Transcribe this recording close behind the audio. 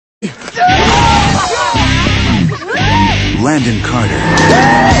Landon Carter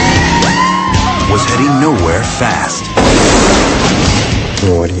was heading nowhere fast.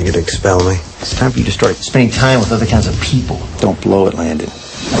 What, are you gonna expel me? It's time for you to start spending time with other kinds of people. Don't blow it, Landon.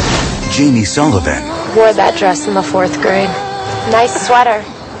 Jamie Sullivan Wore that dress in the 4th grade. Nice sweater.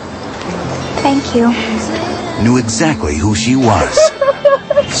 Thank you. knew exactly who she was.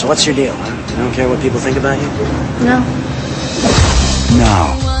 So what's your deal? You don't care what people think about you? No.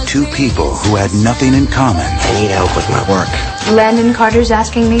 Now, two people who had nothing in common I need help with my work. Landon Carter's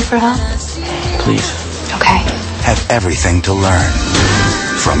asking me for help? Please. Okay. have everything to learn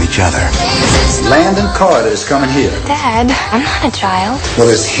from each other. Landon Carter is coming here. Dad, I'm not a child. Well,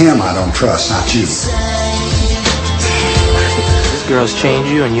 it's him I don't trust, not you. This girl's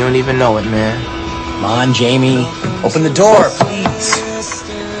changed you and you don't even know it, man. Come on, Jamie. Open the door, please.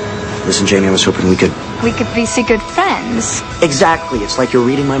 Listen, Jamie, I was hoping we could... We could be good friends. Exactly. It's like you're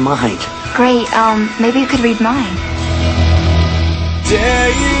reading my mind. Great, maybe you could read mine.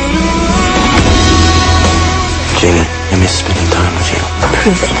 Jamie, I miss spending time with you.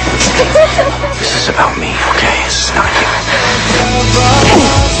 Prove it. This is about me, okay? This is not you.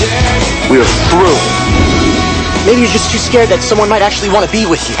 We're through. Maybe you're just too scared that someone might actually want to be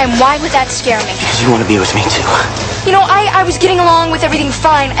with you. And why would that scare me? Because you want to be with me, too. You know, I was getting along with everything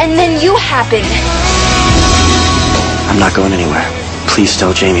fine, and then you happened. I'm not going anywhere. Please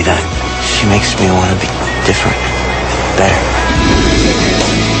tell Jamie that. She makes me want to be different. Better.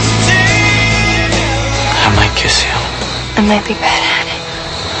 I might kiss you. I might be bad at it.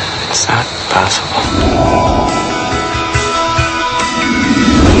 It's not possible.